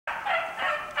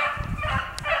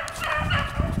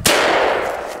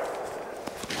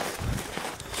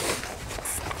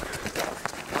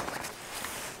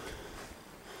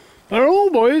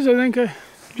boys. I think I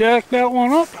jacked that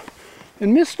one up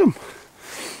and missed him.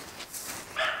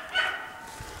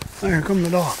 Here come the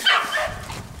dogs.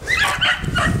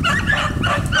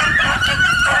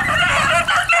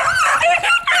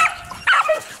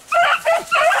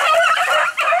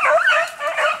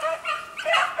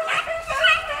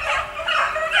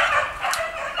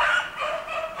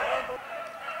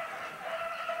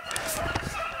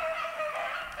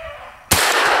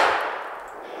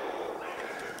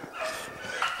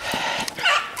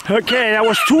 Okay, that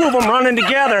was two of them running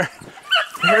together.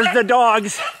 Here's the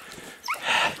dogs.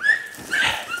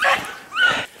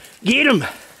 Get him.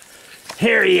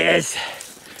 Here he is.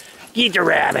 Get the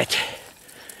rabbit.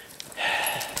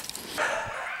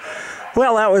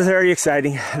 Well, that was very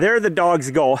exciting. There the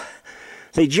dogs go.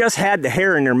 They just had the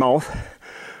hare in their mouth,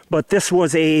 but this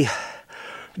was a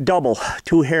double,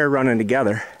 two hare running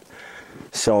together.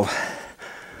 So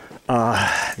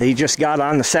they just got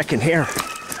on the second hare.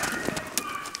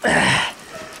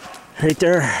 Right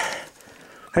there.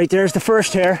 Right there's the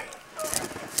first hare.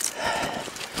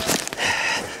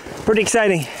 Pretty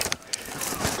exciting.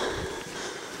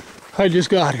 I just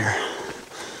got here.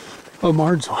 Oh,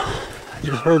 Mards. I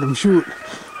just heard him shoot.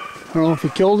 I don't know if he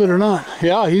killed it or not.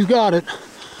 Yeah, he's got it.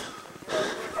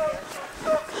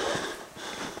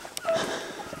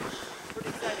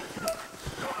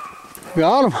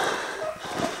 Got him.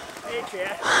 Hey,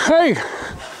 Chad. Hey!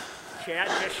 Chad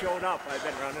just showed up. I've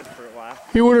been running for a while.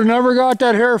 He would have never got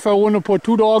that hare if I wouldn't have put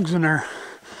two dogs in there.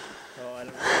 Oh, I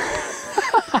don't know.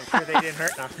 I'm sure they didn't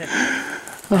hurt nothing.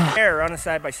 Hare running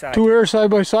side by side. Two hares side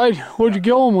by side. What'd you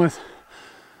kill them with?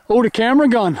 Oh, the camera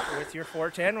gun. With your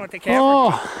 410 with the camera.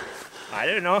 Oh, I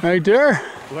don't know. right there.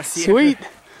 We'll see Sweet.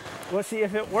 We'll see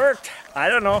if it worked. I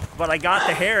don't know, but I got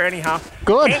the hare anyhow.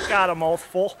 Good. Hank got a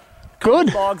mouthful. Good.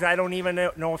 Dogs, I don't even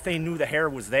know if they knew the hare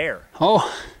was there.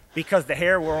 Oh. Because the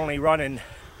hare were only running,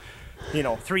 you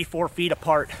know, 3-4 feet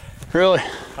apart. Really?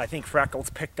 I think Freckles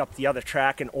picked up the other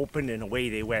track and opened and away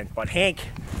they went. But Hank,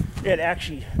 it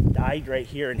actually died right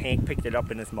here and Hank picked it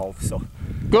up in his mouth. So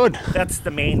good. That's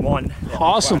the main one.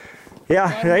 Awesome.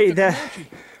 Yeah, right.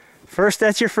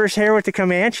 That's your first hare with the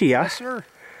Comanche, yeah? Yes, sir.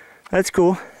 That's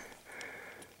cool.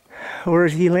 Where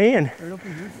is he laying? Right up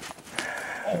in here.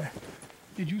 Oh,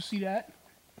 did you see that?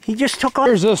 He just took off.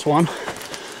 There's this one.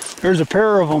 There's a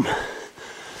pair of them.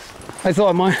 I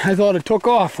thought it took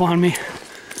off on me,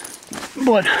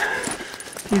 but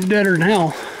he's deader than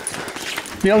hell.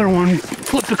 The other one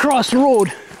flipped across the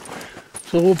road,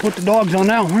 so we'll put the dogs on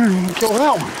that one and we'll kill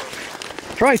that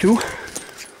one. Try to.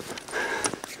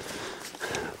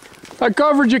 I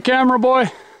covered you, camera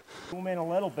boy. Zoom in a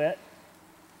little bit.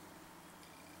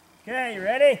 Okay, you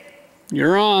ready?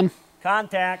 You're on.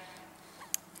 Contact.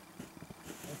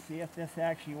 Let's see if this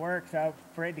actually works. I'm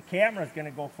afraid the camera's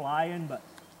gonna go flying, but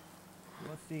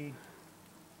we'll see.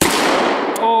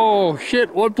 Oh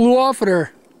shit, what blew off of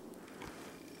there?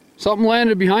 Something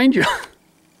landed behind you.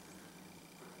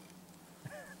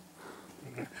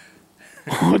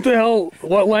 What the hell?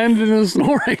 What landed in the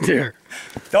snow right there?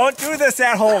 Don't do this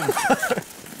at home.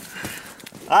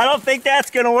 I don't think that's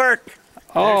gonna work.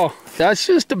 Oh, that's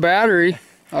just a battery.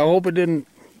 I hope it didn't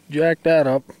jack that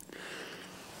up.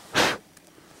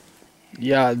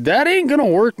 Yeah, that ain't gonna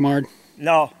work, Mard.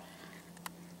 No.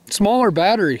 Smaller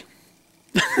battery.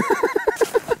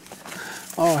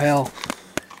 Oh, hell.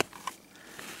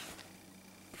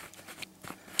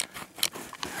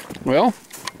 Well,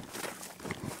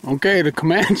 okay, the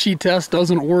Comanche test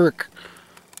doesn't work.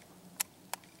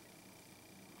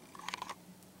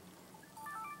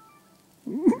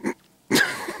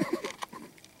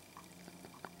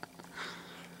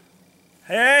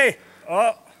 Hey!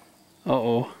 Oh.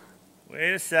 Uh-oh.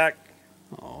 Wait a sec.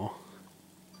 Oh.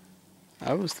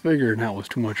 I was figuring that was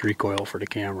too much recoil for the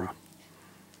camera.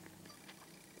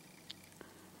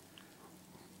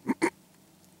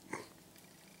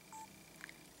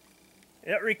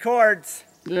 It records.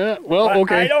 Yeah, well,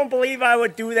 okay. I don't believe I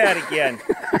would do that again.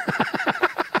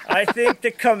 I think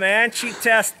the Comanche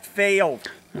test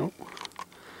failed. Nope.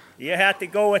 You have to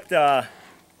go with the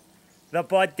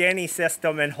Bud Denny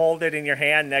system and hold it in your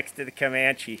hand next to the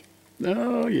Comanche.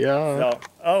 Oh, yeah. So,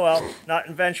 oh well,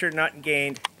 nothing ventured, nothing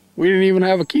gained. We didn't even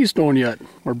have a keystone yet.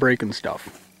 We're breaking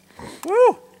stuff.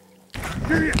 Woo!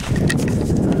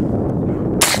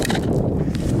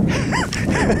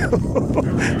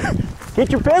 Get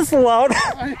your pistol out!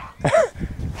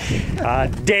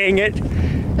 Dang it!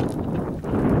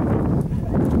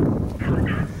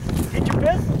 Get your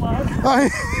pistol out!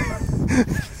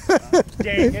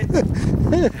 Dang it!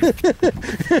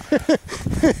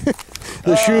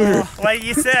 The shooter. Like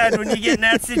you said, when you get in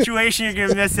that situation, you're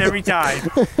gonna miss every time.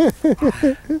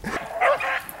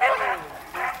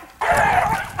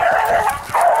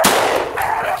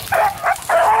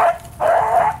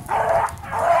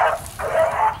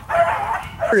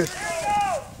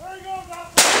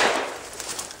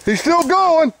 He's still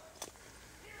going.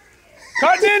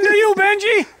 Cutting into you,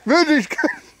 Benji. Benji's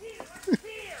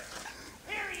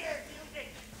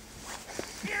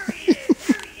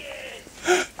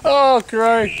Oh,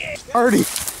 Christ. Artie,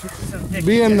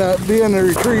 being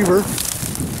the retriever.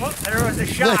 Oh, there was a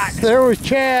shot. There was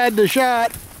Chad, the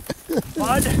shot.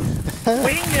 Bud,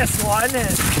 wing this one, and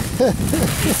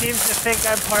he seems to think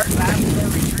I'm part Labrador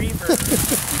retriever.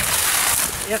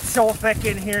 It's so thick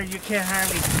in here, you can't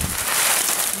hardly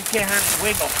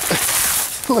wiggle.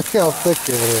 Look how thick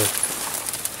that is.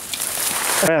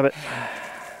 Rabbit.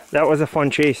 That was a fun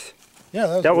chase.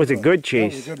 Yeah, That was a run. good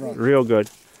chase. That was a good run. Real good.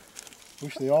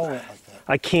 Wish they all went like that.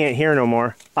 I can't hear no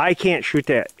more. I can't shoot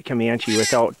that Comanche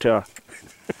without.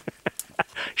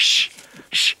 Shh,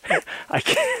 shh. I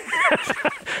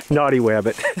can't. Naughty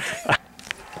Wabbit.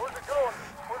 Where's it going?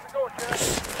 Where's it going, Chad?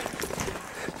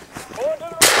 Going to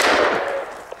the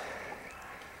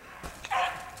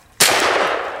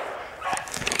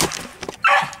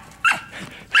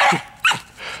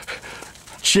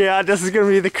Chad, this is going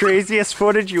to be the craziest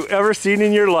footage you've ever seen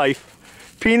in your life.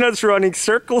 Peanut's running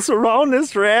circles around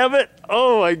this rabbit.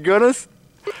 Oh my goodness.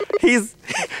 He's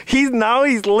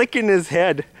licking his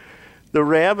head. The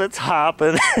rabbit's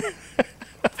hopping.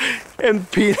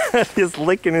 And Peanut is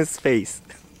licking his face.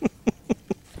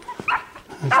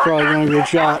 That's probably going to be a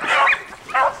shot.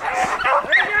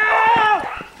 There you go!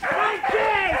 Sight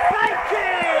chase! Sight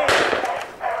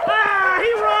chase! Ah,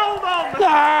 he rolled him!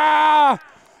 Ah!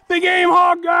 The game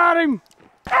hog got him!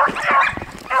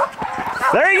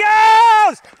 There he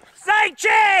goes! Sight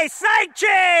chase! Sight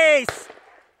chase!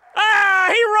 Ah,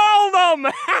 he rolled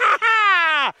him!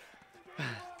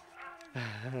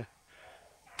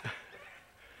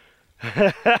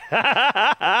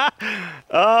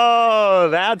 Oh,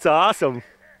 that's awesome.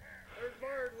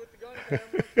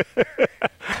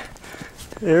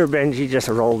 There, Benji just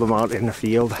rolled him out in the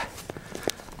field.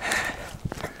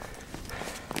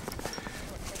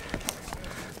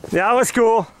 That was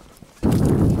cool. Good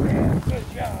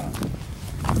job.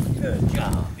 Good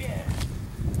job, yeah.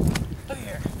 Look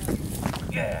here.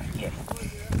 Yeah, get it.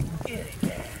 Get it,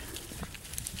 yeah.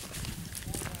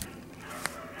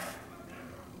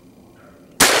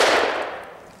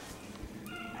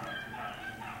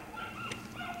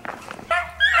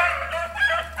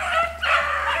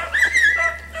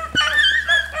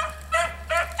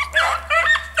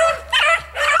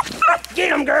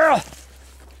 Get him, girl!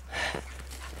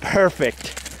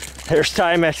 Perfect. There's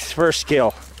Timex first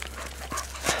kill.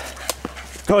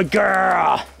 Good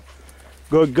girl.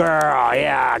 Good girl,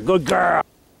 yeah, good girl.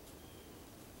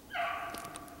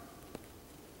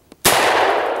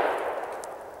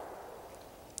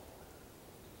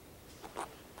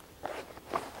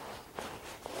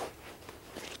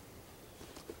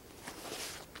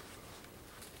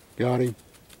 Got him.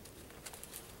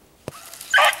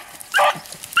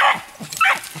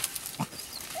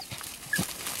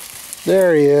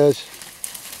 There he is.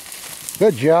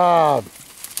 Good job.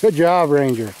 Good job,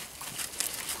 Ranger.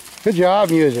 Good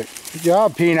job, Music. Good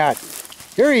job, Peanut.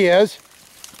 Here he is.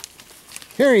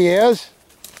 Here he is.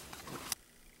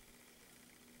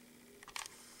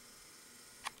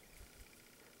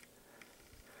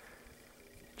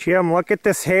 Jim, look at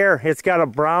this hair. It's got a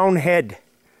brown head.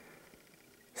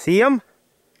 See him?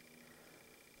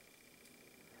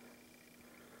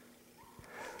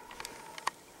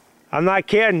 I'm not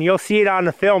kidding. You'll see it on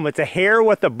the film. It's a hare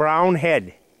with a brown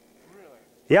head. Really?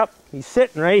 Yep. He's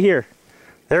sitting right here.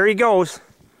 There he goes.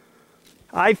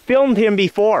 I filmed him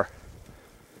before.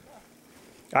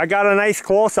 I got a nice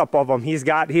close-up of him. He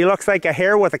looks like a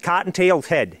hare with a cottontail's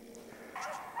head.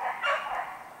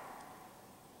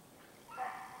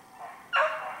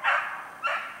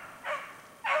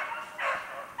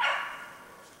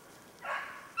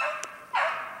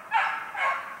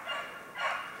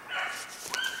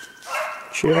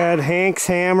 Chad Hank's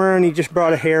hammer, and he just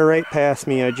brought a hare right past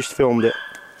me. I just filmed it.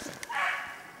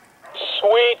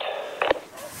 Sweet.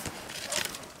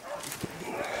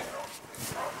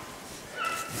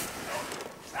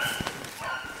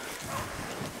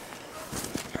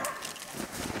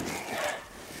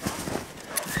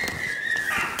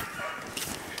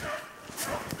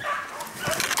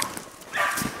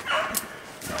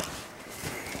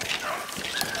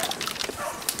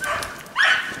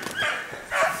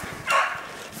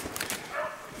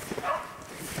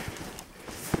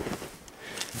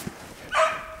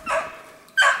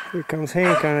 Here comes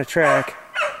Hank on a track.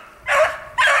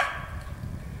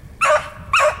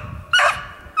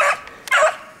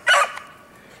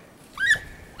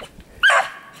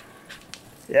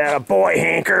 Yeah, boy,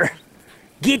 Hanker.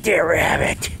 Get that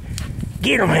rabbit.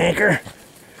 Get him, Hanker.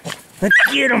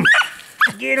 Let's get him.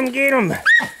 Get him, get him.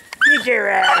 Get your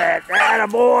rabbit.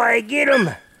 Attaboy. Get him.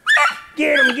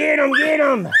 Get him, get him, get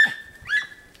him.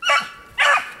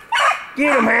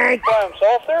 Get him, Hank. By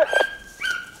himself there?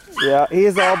 Yeah,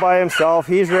 he's all by himself.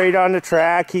 He's right on the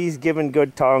track. He's giving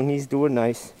good tongue. He's doing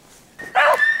nice.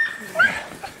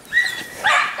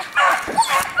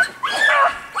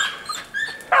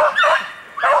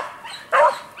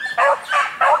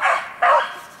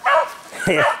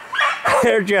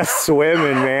 They're just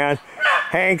swimming, man.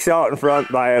 Hank's out in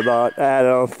front by about, I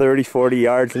don't know, 30, 40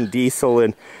 yards, and Diesel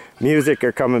and Music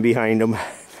are coming behind him. What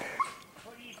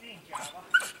do you think, Java?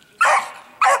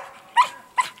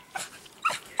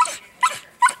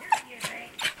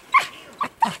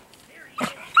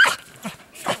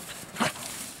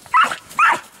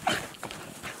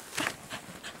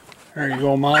 There you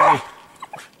go, Molly.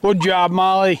 Good job,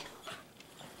 Molly.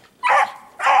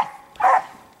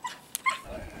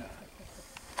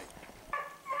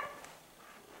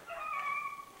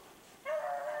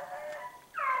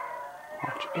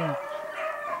 Watch it go.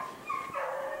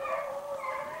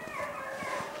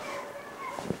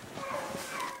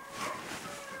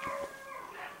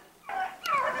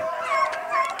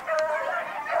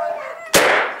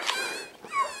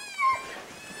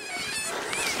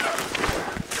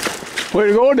 Way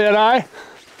to go, Deadeye.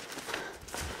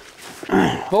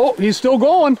 Oh, he's still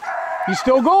going. He's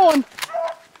still going.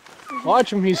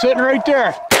 Watch him, he's sitting right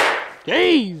there.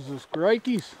 Jesus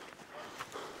crikeys.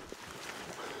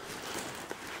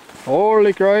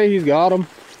 Holy cry, he's got him.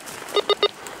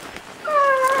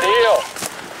 Deal.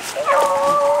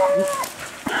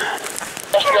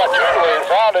 Must have got totally and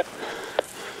found it.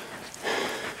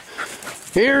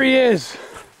 Here he is.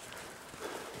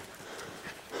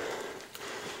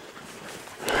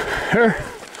 Here.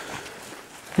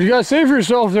 You gotta save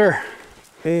yourself there.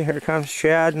 Hey, here comes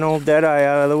Chad and old Deadeye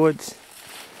out of the woods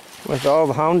with all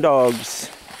the hound dogs.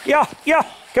 Yeah, yeah,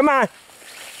 come on.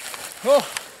 Oh,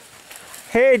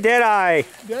 Hey, Deadeye,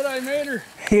 Deadeye made her.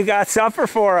 you got supper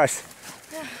for us.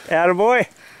 Attaboy.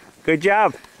 Good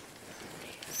job.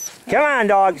 Come on,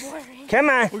 dogs. Come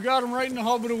on. We got him right in the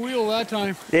hub of the wheel that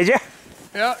time. Did you?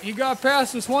 Yeah, he got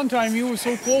past us one time. He was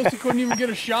so close he couldn't even get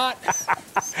a shot.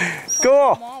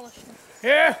 Cool.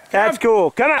 Yeah, That's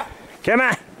cool. Come on. Come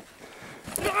on.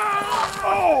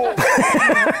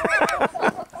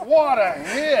 What a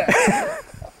hit.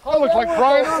 I look like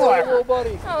Brian Urlacher.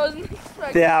 buddy. I wasn't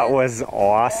expecting That was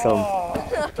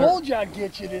awesome. Told you I'd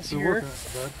get you this year.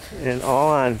 And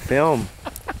all on film.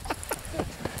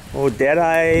 Oh,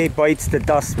 Deadeye bites the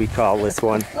dust, we call this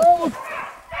one.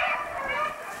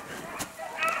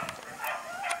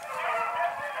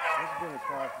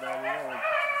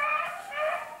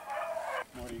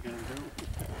 What are you gonna do?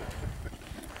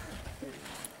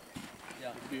 Yeah,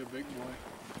 be a big boy.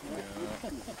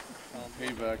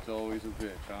 Payback's always a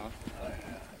bitch, huh?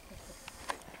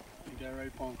 You got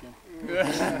right, Pumpkin.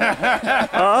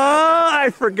 Oh, I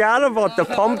forgot about the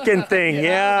pumpkin thing,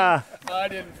 yeah. I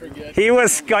didn't forget. He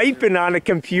was Skyping on a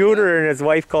computer and his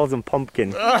wife calls him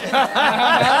Pumpkin.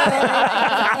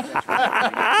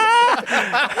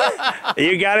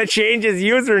 You gotta change his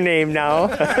username now.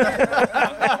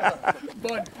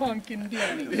 Bud Pumpkin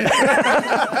Danny.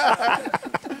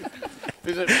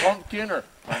 Is it pumpkin or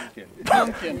pumpkin?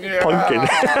 Pumpkin. Pumpkin.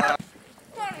 Come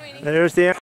on, Weenie. There's the